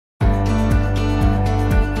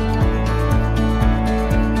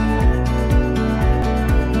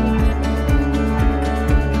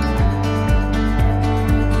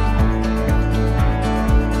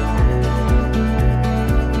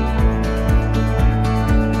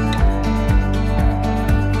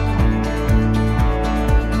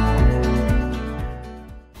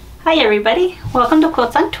Hi everybody, welcome to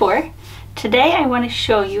Quilts on Tour. Today I want to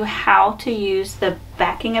show you how to use the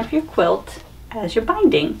backing of your quilt as your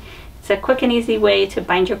binding. It's a quick and easy way to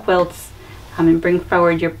bind your quilts and bring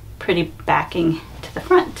forward your pretty backing to the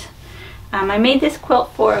front. I made this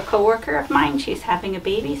quilt for a coworker of mine. She's having a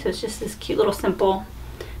baby, so it's just this cute little simple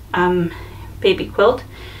baby quilt.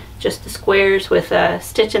 Just the squares with a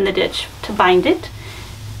stitch in the ditch to bind it.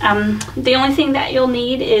 The only thing that you'll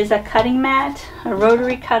need is a cutting mat, a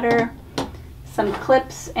rotary cutter, some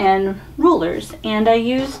clips, and rulers. And I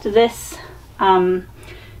used this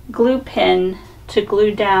glue pen to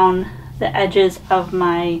glue down the edges of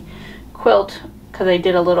my quilt because I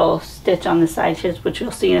did a little stitch on the sides, which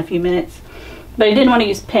you'll see in a few minutes. But I didn't want to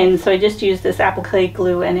use pins, so I just used this applique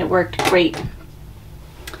glue and it worked great.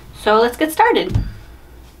 So let's get started.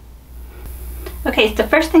 Okay, so the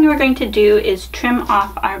first thing we're going to do is trim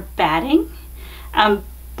off our batting,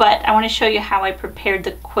 but I want to show you how I prepared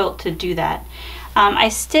the quilt to do that. I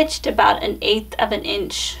stitched about 1/8 of an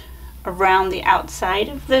inch around the outside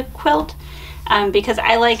of the quilt because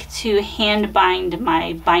I like to hand bind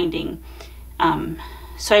my binding.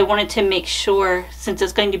 So I wanted to make sure, since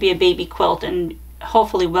it's going to be a baby quilt and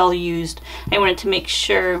hopefully well used, I wanted to make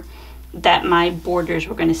sure that my borders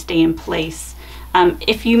were going to stay in place.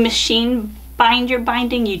 If you machine bind your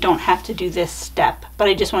binding, you don't have to do this step, but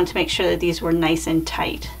I just wanted to make sure that these were nice and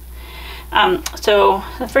tight. So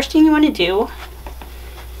the first thing you want to do,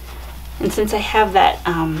 and since I have that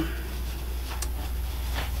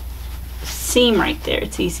seam right there,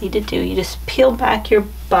 it's easy to do. You just peel back your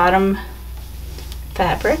bottom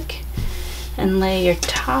fabric and lay your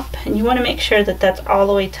top, and you want to make sure that that's all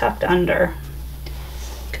the way tucked under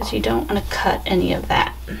because you don't want to cut any of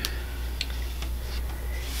that.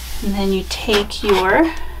 And then you take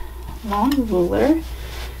your long ruler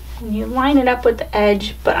and you line it up with the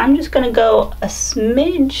edge, but I'm just going to go a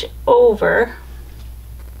smidge over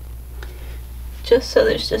just so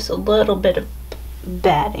there's just a little bit of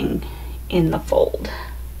batting in the fold.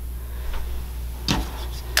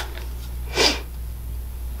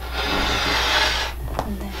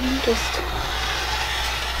 And then you just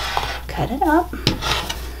cut it up.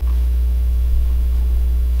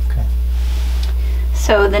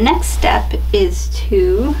 So the next step is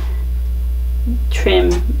to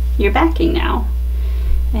trim your backing now.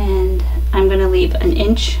 And I'm going to leave 1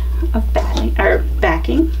 inch of backing.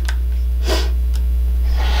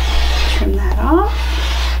 Trim that off.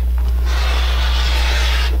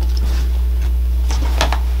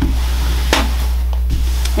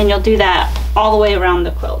 And you'll do that all the way around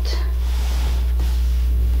the quilt.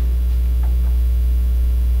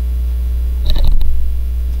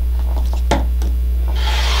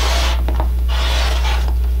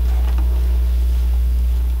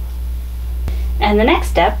 And the next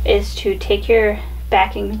step is to take your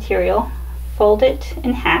backing material, fold it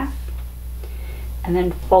in half, and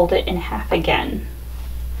then fold it in half again.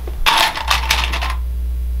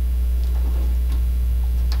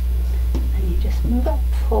 And you just move up,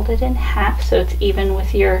 fold it in half so it's even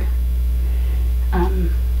with your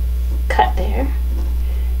cut there,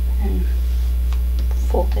 and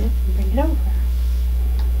fold it and bring it over.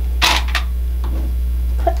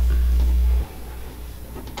 Clip.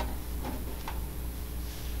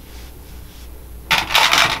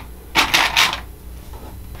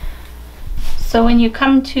 So when you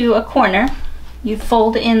come to a corner, you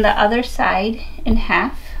fold in the other side in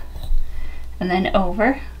half and then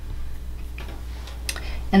over.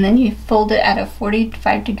 And then you fold it at a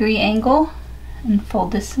 45-degree angle and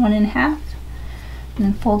fold this one in half and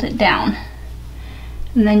then fold it down.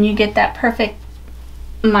 And then you get that perfect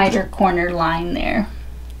miter corner line there.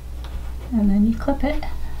 And then you clip it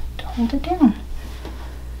to hold it down.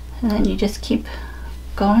 And then you just keep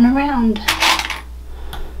going around,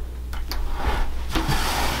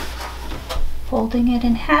 folding it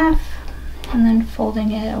in half and then folding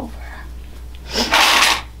it over.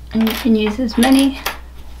 And you can use as many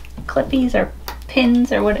clippies or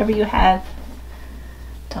pins or whatever you have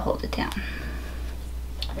to hold it down.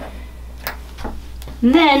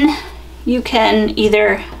 And then you can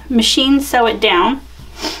either machine sew it down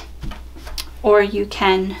or you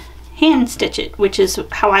can hand stitch it, which is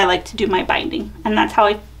how I like to do my binding. And that's how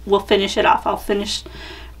I will finish it off. I'll finish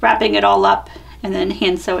wrapping it all up and then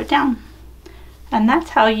hand sew it down. And that's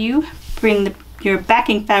how you bring your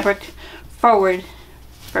backing fabric forward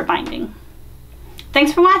for binding.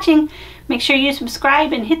 Thanks for watching. Make sure you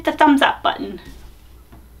subscribe and hit the thumbs up button.